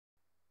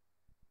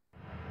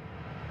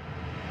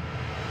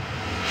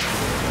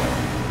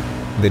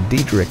The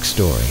Diedrich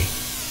Story.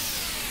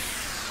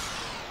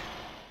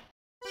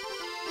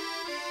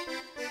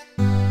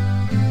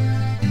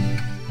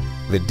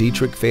 The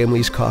Diedrich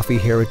family's coffee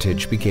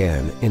heritage began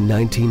in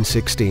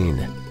 1916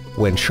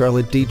 when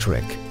Charlotte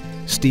Diedrich,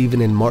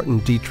 Stephen and Martin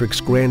Diedrich's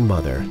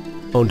grandmother,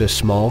 owned a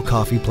small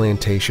coffee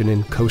plantation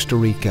in Costa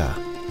Rica.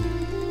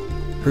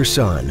 Her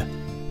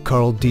son,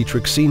 Carl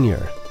Diedrich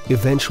Sr.,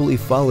 eventually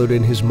followed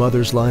in his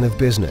mother's line of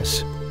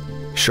business.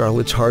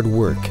 Charlotte's hard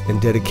work and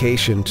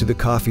dedication to the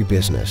coffee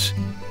business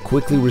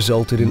quickly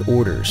resulted in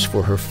orders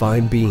for her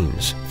fine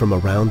beans from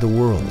around the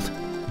world.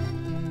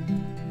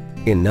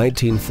 In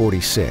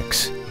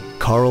 1946,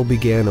 Carl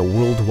began a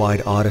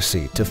worldwide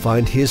odyssey to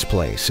find his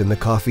place in the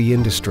coffee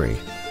industry.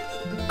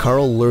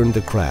 Carl learned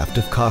the craft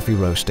of coffee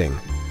roasting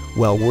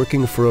while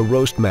working for a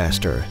roast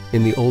master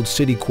in the old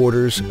city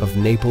quarters of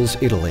Naples,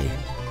 Italy.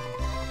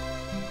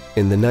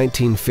 In the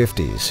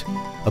 1950s,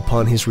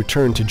 upon his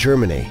return to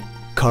Germany,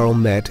 Carl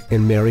met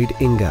and married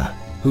Inga,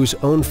 whose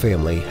own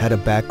family had a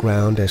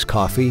background as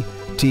coffee,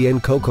 tea,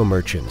 and cocoa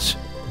merchants,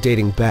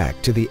 dating back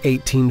to the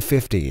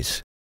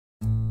 1850s.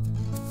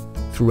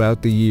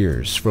 Throughout the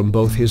years, from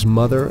both his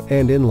mother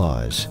and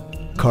in-laws,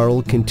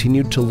 Carl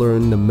continued to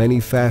learn the many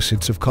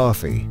facets of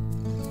coffee,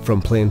 from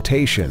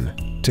plantation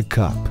to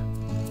cup.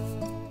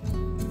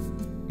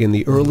 In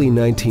the early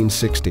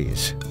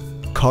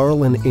 1960s,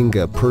 Carl and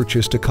Inga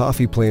purchased a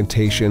coffee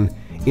plantation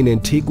in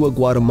Antigua,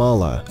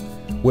 Guatemala,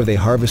 where they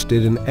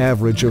harvested an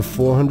average of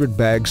 400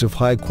 bags of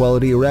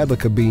high-quality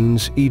Arabica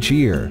beans each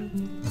year.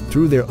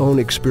 Through their own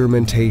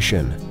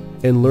experimentation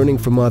and learning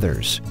from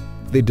others,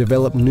 they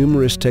developed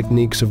numerous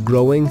techniques of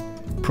growing,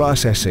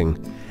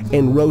 processing,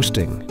 and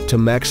roasting to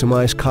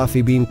maximize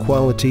coffee bean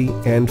quality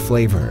and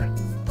flavor.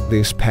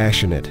 This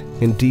passionate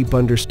and deep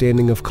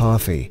understanding of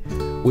coffee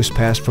was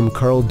passed from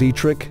Carl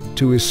Diedrich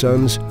to his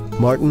sons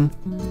Martin,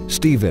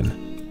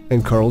 Stephen,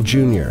 and Carl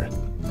Jr.,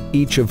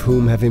 each of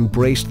whom have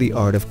embraced the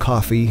art of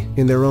coffee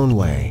in their own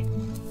way.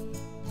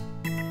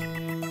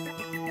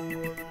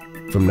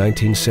 From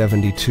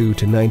 1972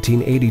 to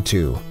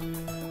 1982,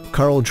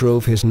 Carl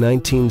drove his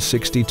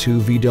 1962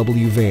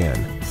 VW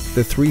van,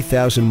 the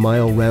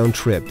 3,000-mile round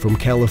trip from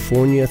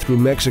California through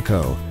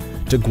Mexico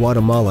to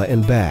Guatemala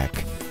and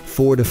back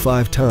 4 to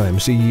 5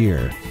 times a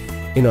year.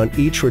 And on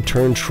each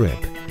return trip,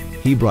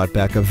 he brought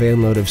back a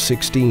van load of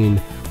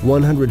 16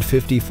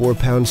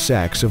 154-pound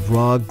sacks of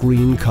raw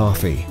green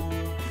coffee.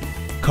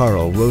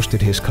 Carl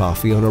roasted his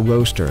coffee on a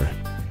roaster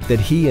that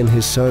he and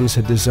his sons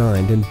had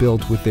designed and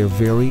built with their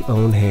very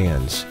own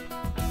hands.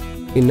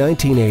 In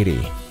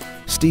 1980,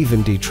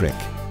 Stephen Diedrich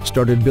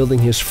started building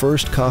his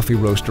first coffee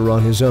roaster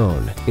on his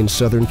own in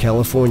Southern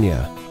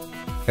California.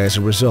 As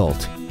a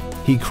result,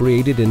 he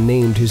created and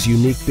named his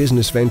unique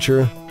business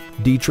venture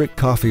Diedrich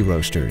Coffee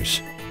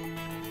Roasters.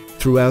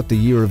 Throughout the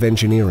year of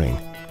engineering,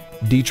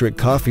 Diedrich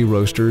Coffee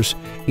Roasters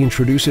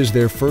introduces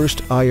their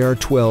first IR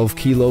 12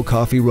 kilo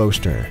coffee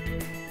roaster.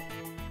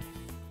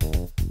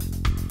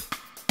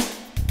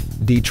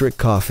 Diedrich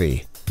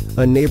Coffee,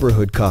 a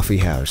neighborhood coffee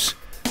house,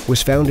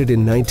 was founded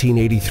in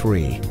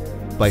 1983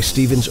 by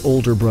Stephen's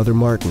older brother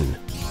Martin,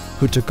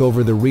 who took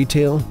over the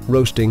retail,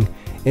 roasting,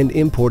 and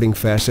importing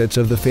facets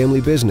of the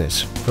family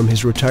business from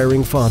his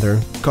retiring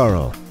father,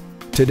 Carl.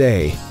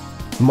 Today,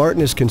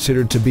 Martin is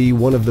considered to be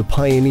one of the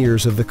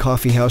pioneers of the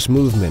coffeehouse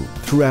movement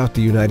throughout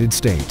the United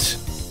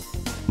States.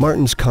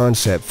 Martin's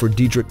concept for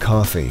Diedrich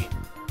Coffee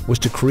was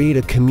to create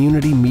a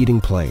community meeting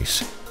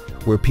place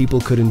where people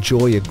could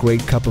enjoy a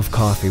great cup of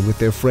coffee with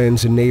their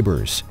friends and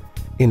neighbors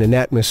in an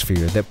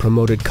atmosphere that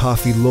promoted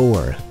coffee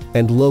lore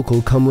and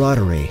local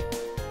camaraderie.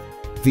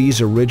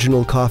 These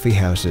original coffee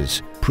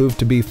houses proved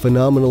to be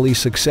phenomenally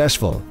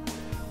successful,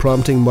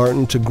 prompting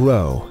Martin to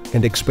grow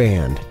and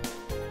expand.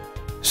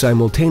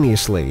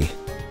 Simultaneously,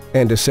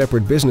 and a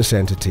separate business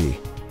entity,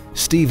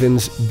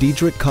 Stephen's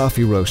Diedrich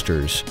Coffee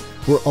Roasters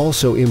were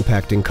also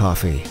impacting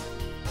coffee.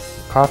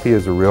 Coffee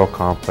is a real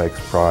complex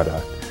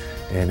product,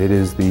 and it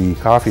is the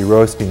coffee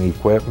roasting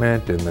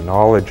equipment and the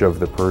knowledge of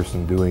the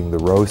person doing the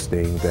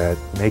roasting that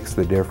makes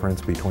the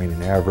difference between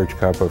an average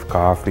cup of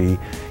coffee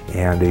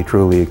and a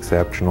truly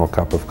exceptional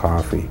cup of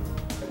coffee.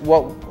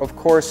 What, of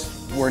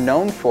course, we're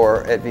known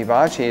for at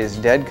Vivace is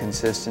dead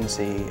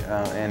consistency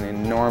and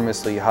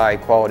enormously high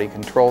quality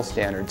control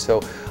standards. So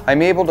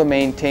I'm able to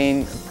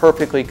maintain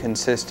perfectly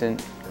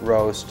consistent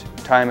roast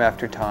time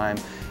after time,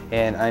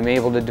 and I'm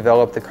able to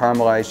develop the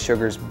caramelized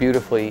sugars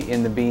beautifully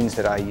in the beans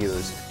that I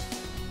use.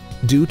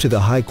 Due to the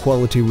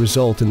high-quality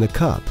result in the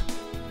cup,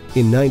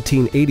 in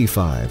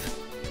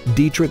 1985,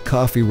 Diedrich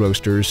Coffee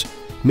Roasters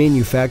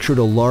manufactured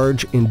a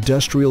large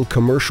industrial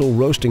commercial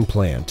roasting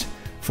plant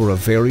for a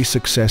very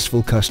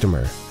successful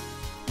customer.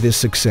 This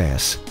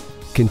success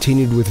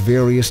continued with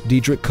various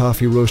Diedrich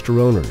Coffee Roaster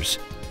owners,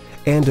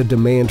 and a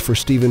demand for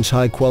Stephen's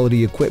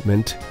high-quality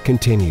equipment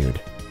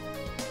continued.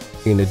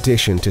 In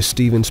addition to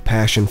Stephen's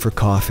passion for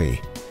coffee,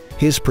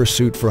 his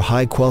pursuit for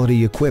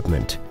high-quality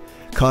equipment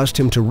caused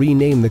him to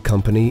rename the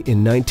company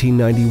in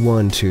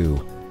 1991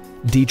 to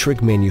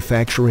Diedrich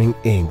Manufacturing,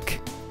 Inc.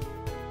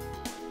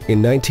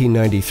 In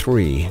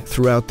 1993,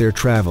 throughout their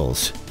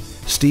travels,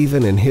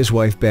 Stephen and his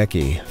wife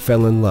Becky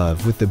fell in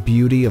love with the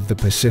beauty of the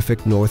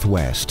Pacific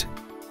Northwest,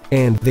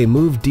 and they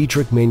moved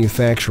Diedrich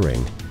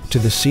Manufacturing to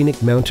the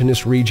scenic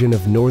mountainous region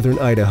of northern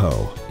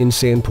Idaho in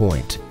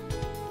Sandpoint.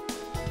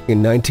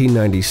 In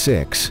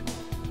 1996,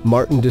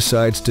 Martin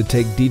decides to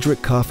take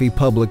Diedrich Coffee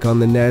public on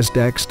the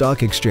NASDAQ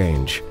stock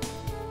exchange.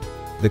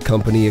 The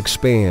company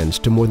expands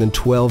to more than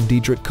 12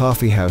 Diedrich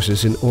coffee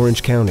houses in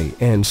Orange County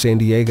and San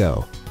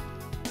Diego.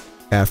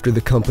 After the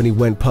company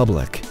went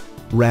public,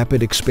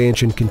 rapid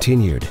expansion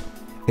continued,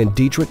 and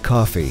Diedrich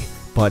Coffee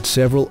bought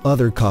several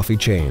other coffee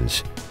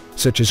chains,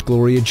 such as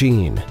Gloria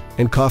Jean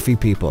and Coffee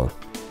People,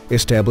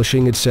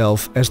 establishing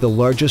itself as the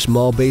largest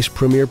mall-based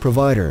premier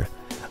provider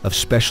of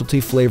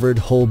specialty-flavored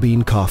whole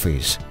bean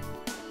coffees.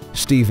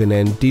 Stephen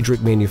and Diedrich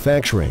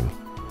Manufacturing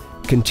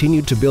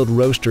continued to build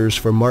roasters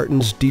for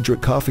Martin's Diedrich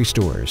coffee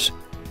stores,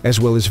 as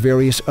well as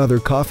various other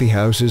coffee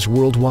houses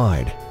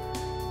worldwide.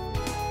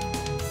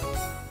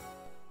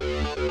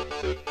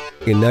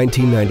 In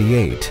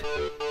 1998,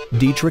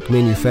 Diedrich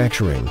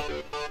Manufacturing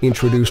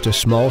introduced a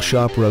small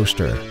shop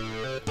roaster,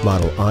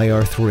 model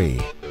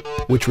IR3,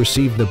 which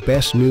received the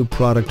Best New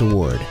Product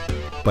Award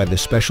by the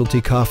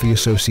Specialty Coffee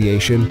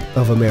Association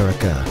of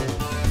America.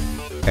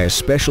 As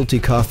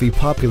specialty coffee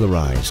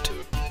popularized,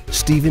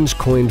 Stevens'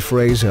 coined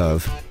phrase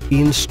of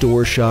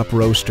in-store shop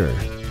roaster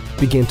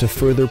began to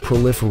further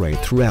proliferate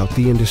throughout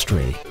the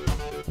industry,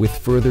 with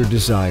further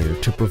desire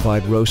to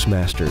provide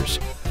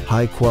roastmasters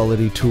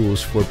high-quality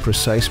tools for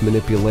precise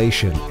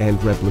manipulation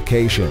and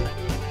replication.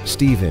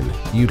 Stephen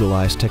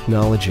utilized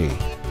technology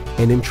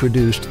and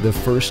introduced the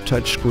first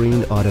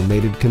touchscreen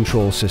automated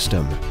control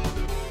system.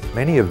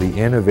 Many of the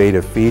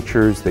innovative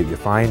features that you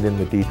find in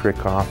the Diedrich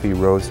coffee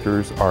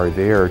roasters are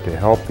there to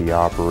help the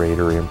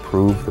operator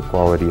improve the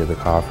quality of the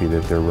coffee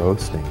that they're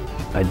roasting.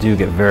 I do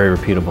get very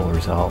repeatable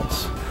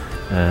results,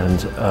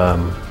 and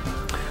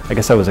I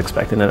guess I was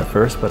expecting it at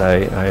first, but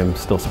I am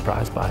still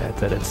surprised by it,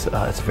 that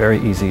it's very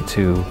easy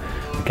to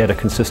get a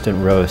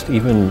consistent roast,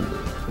 even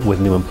with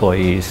new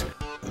employees.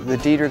 The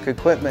Diedrich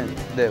equipment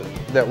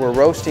that we're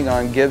roasting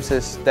on gives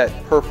us that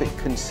perfect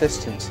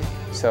consistency.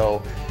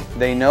 So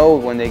they know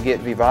when they get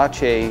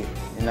Vivace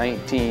in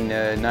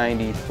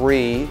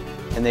 1993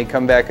 and they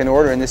come back and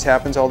order, and this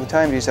happens all the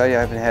time. You say, I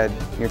haven't had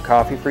your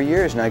coffee for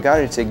years, and I got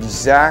it. It's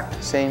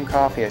exact same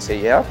coffee. I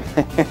say, yep,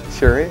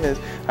 sure is.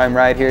 I'm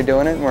right here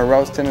doing it, and we're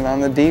roasting it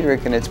on the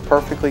Diedrich, and it's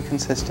perfectly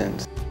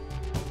consistent.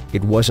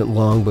 It wasn't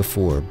long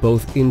before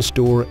both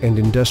in-store and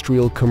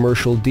industrial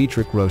commercial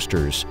Diedrich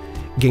roasters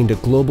gained a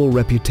global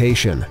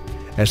reputation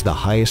as the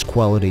highest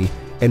quality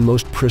and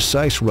most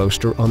precise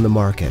roaster on the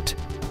market.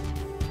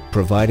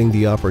 Providing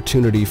the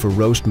opportunity for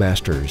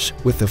roastmasters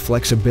with the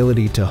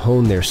flexibility to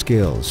hone their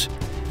skills,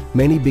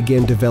 many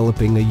began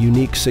developing a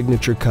unique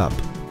signature cup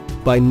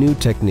by new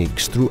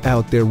techniques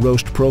throughout their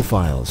roast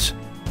profiles.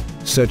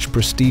 Such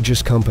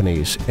prestigious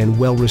companies and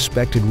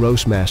well-respected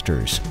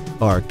roastmasters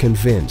are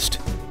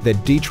convinced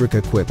that Diedrich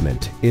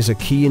equipment is a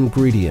key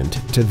ingredient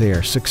to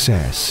their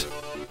success.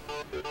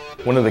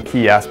 One of the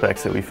key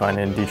aspects that we find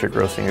in Diedrich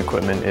roasting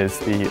equipment is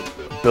the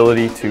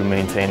ability to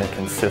maintain a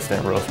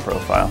consistent roast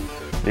profile.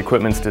 The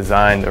equipment's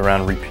designed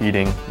around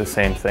repeating the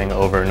same thing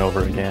over and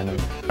over again.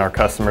 Our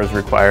customers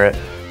require it,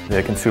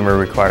 the consumer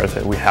requires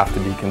it. We have to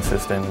be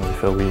consistent, and we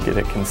feel we get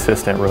a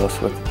consistent roast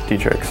with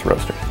Diedrich's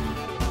roasters.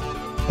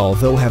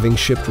 Although having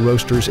shipped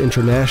roasters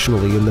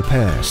internationally in the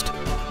past,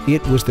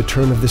 it was the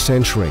turn of the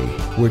century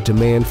where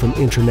demand from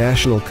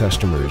international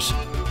customers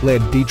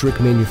led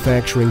Diedrich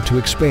Manufacturing to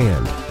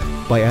expand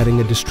by adding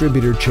a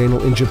distributor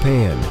channel in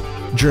Japan,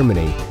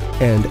 Germany,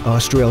 and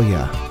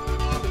Australia.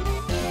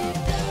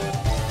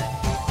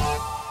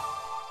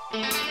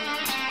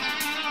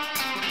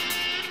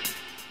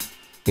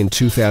 In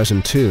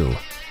 2002,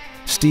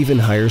 Stephen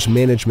hires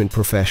management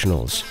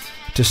professionals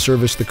to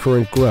service the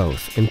current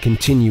growth and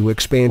continue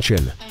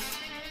expansion.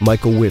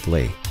 Michael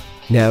Whitley,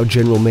 now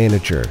general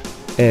manager,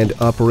 and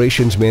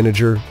operations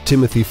manager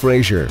Timothy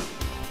Frazier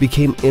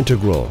became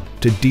integral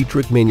to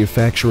Diedrich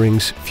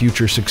Manufacturing's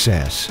future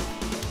success.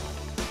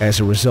 As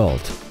a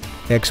result,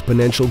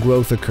 exponential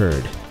growth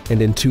occurred,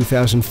 and in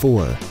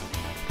 2004,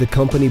 the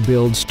company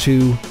builds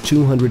two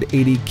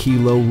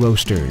 280-kilo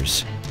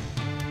roasters.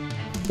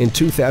 In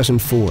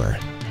 2004,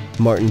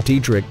 Martin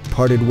Diedrich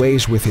parted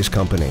ways with his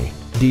company,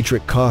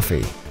 Diedrich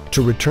Coffee,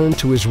 to return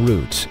to his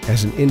roots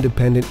as an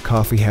independent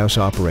coffeehouse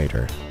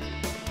operator.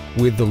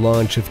 With the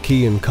launch of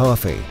Key &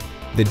 Coffee,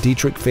 the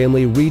Diedrich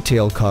family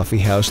retail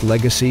coffeehouse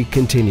legacy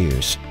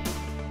continues.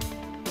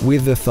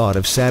 With the thought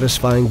of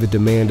satisfying the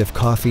demand of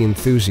coffee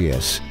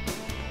enthusiasts,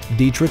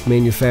 Diedrich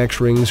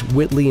Manufacturing's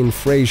Whitley and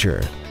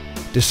Frazier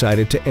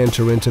decided to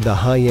enter into the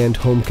high-end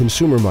home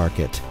consumer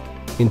market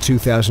in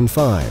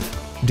 2005,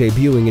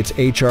 debuting its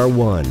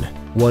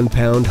HR1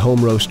 1-pound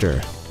home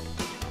roaster.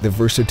 The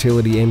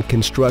versatility and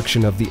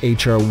construction of the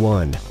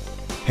HR1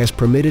 has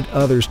permitted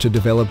others to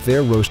develop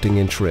their roasting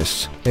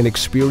interests and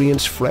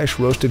experience fresh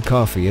roasted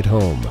coffee at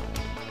home.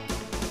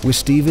 With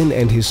Stephen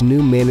and his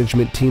new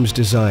management team's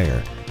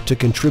desire to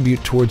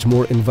contribute towards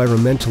more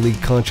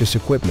environmentally conscious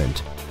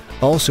equipment,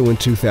 also in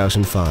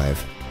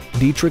 2005,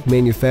 Diedrich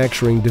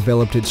Manufacturing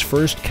developed its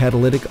first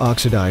catalytic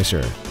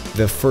oxidizer,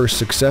 the first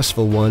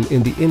successful one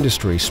in the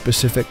industry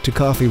specific to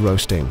coffee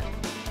roasting.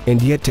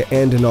 And yet to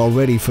end an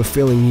already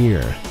fulfilling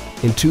year,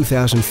 in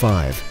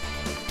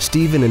 2005,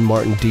 Stephen and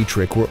Martin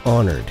Diedrich were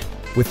honored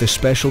with the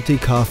Specialty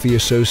Coffee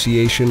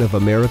Association of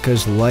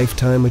America's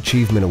Lifetime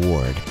Achievement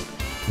Award.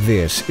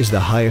 This is the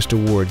highest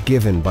award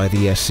given by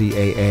the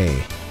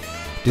SCAA,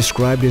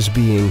 described as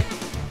being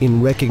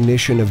in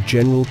recognition of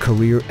general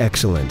career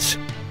excellence.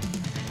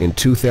 In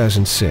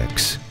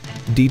 2006,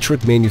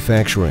 Diedrich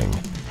Manufacturing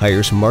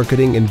hires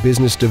Marketing and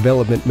Business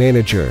Development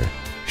Manager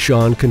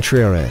Sean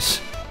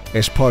Contreras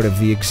as part of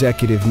the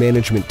executive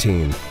management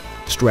team,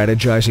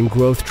 strategizing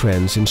growth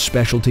trends in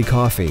specialty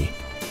coffee.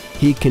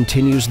 He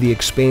continues the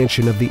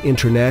expansion of the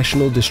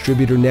international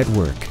distributor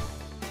network.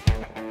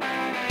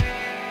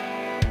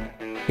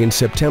 In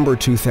September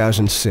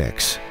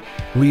 2006,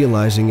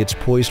 realizing its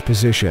poised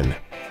position,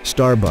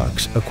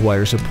 Starbucks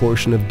acquires a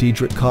portion of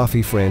Diedrich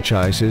coffee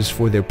franchises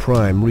for their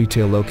prime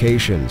retail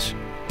locations.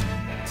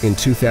 In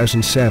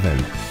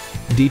 2007,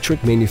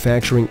 Diedrich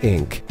Manufacturing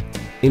Inc.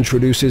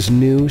 introduces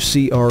new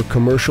CR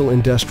commercial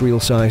industrial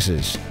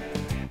sizes.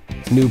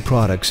 New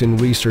products in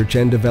research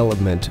and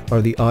development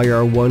are the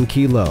IR1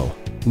 Kilo,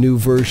 new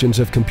versions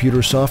of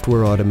computer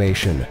software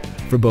automation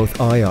for both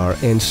IR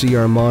and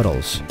CR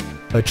models,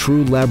 a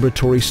true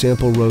laboratory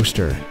sample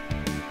roaster,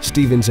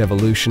 Stephen's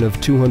evolution of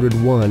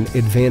 201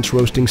 Advanced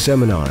Roasting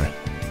Seminar,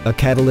 a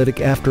catalytic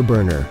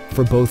afterburner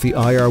for both the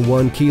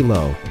IR1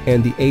 Kilo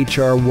and the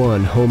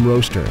HR1 home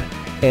roaster,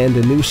 and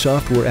a new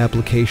software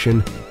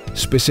application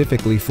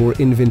specifically for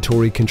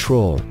inventory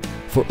control,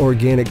 for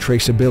organic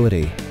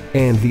traceability,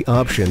 and the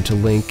option to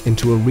link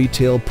into a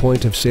retail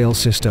point-of-sale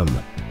system.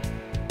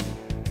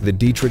 The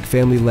Diedrich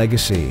family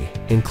legacy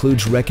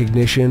includes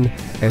recognition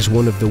as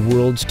one of the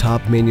world's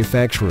top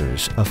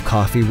manufacturers of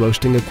coffee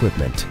roasting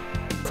equipment.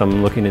 So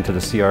I'm looking into the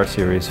CR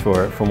series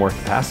for more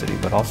capacity,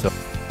 but also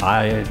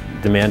I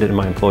demanded, and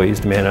my employees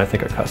demanded, I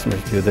think our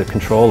customers do, the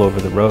control over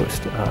the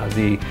roast,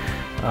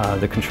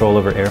 the control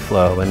over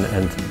airflow,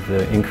 and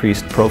the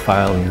increased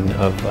profiling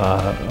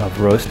of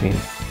roasting.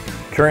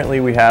 Currently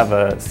we have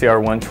a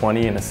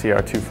CR120 and a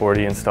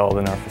CR240 installed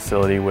in our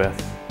facility with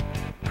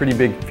pretty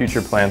big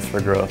future plans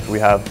for growth. We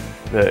have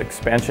the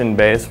expansion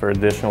base for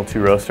additional 2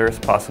 roasters,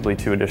 possibly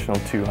 2 additional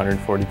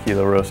 240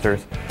 kilo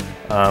roasters,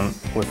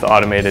 with the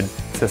automated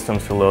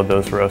systems to load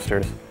those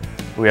roasters.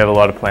 We have a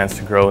lot of plans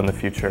to grow in the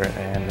future,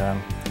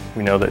 and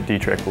we know that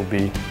Diedrich will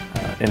be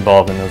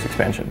involved in those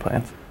expansion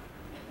plans.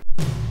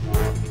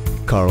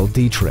 Carl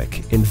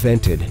Diedrich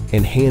invented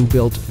and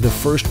hand-built the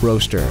first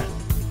roaster.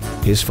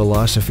 His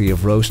philosophy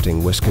of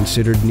roasting was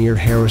considered near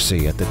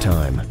heresy at the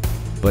time,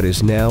 but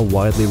is now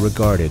widely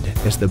regarded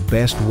as the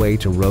best way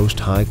to roast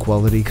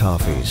high-quality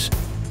coffees.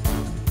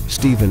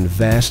 Stephen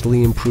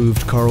vastly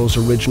improved Carl's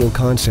original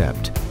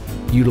concept,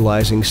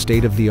 utilizing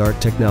state-of-the-art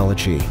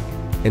technology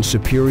and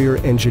superior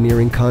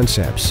engineering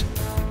concepts.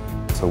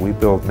 So we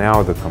build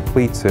now the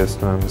complete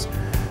systems,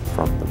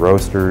 from the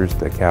roasters,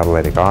 the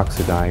catalytic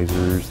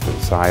oxidizers, the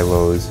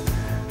silos,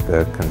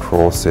 the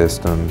control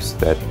systems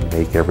that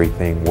make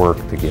everything work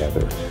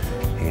together.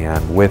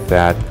 And with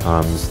that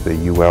comes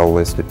the UL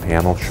listed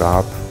panel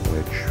shop,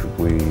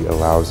 which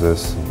allows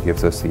us and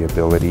gives us the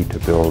ability to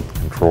build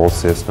control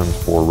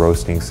systems for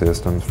roasting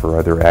systems for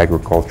other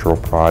agricultural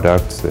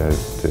products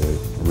that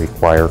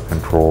require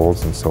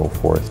controls and so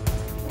forth.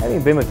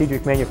 Having been with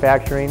Diedrich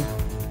Manufacturing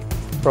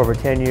for over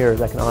 10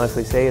 years, I can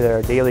honestly say that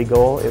our daily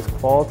goal is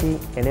quality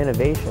and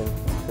innovation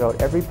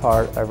throughout every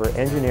part of our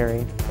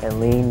engineering and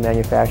lean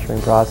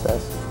manufacturing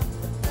process.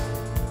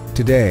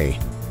 Today,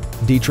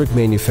 Diedrich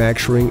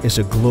Manufacturing is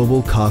a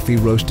global coffee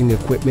roasting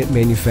equipment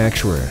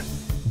manufacturer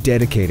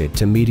dedicated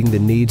to meeting the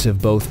needs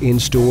of both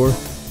in-store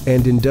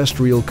and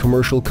industrial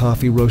commercial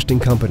coffee roasting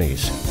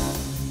companies.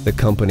 The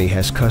company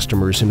has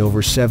customers in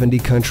over 70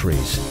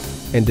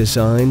 countries and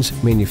designs,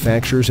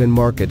 manufactures, and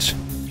markets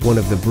one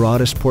of the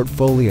broadest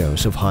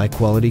portfolios of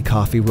high-quality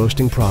coffee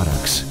roasting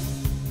products.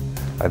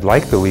 I'd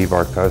like to leave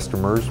our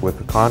customers with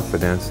the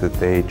confidence that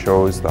they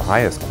chose the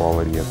highest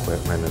quality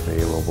equipment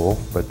available,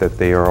 but that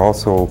they are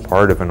also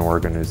part of an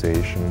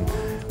organization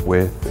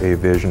with a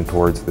vision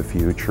towards the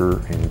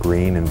future in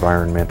green,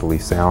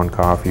 environmentally sound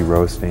coffee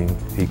roasting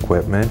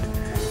equipment,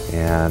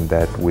 and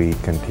that we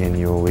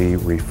continually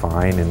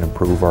refine and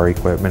improve our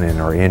equipment, and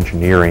our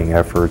engineering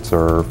efforts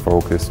are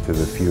focused to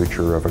the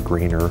future of a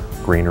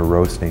greener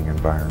roasting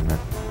environment.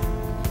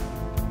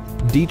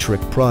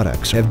 Diedrich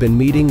products have been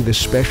meeting the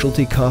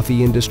specialty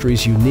coffee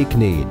industry's unique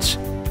needs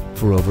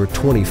for over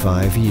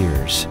 25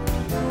 years.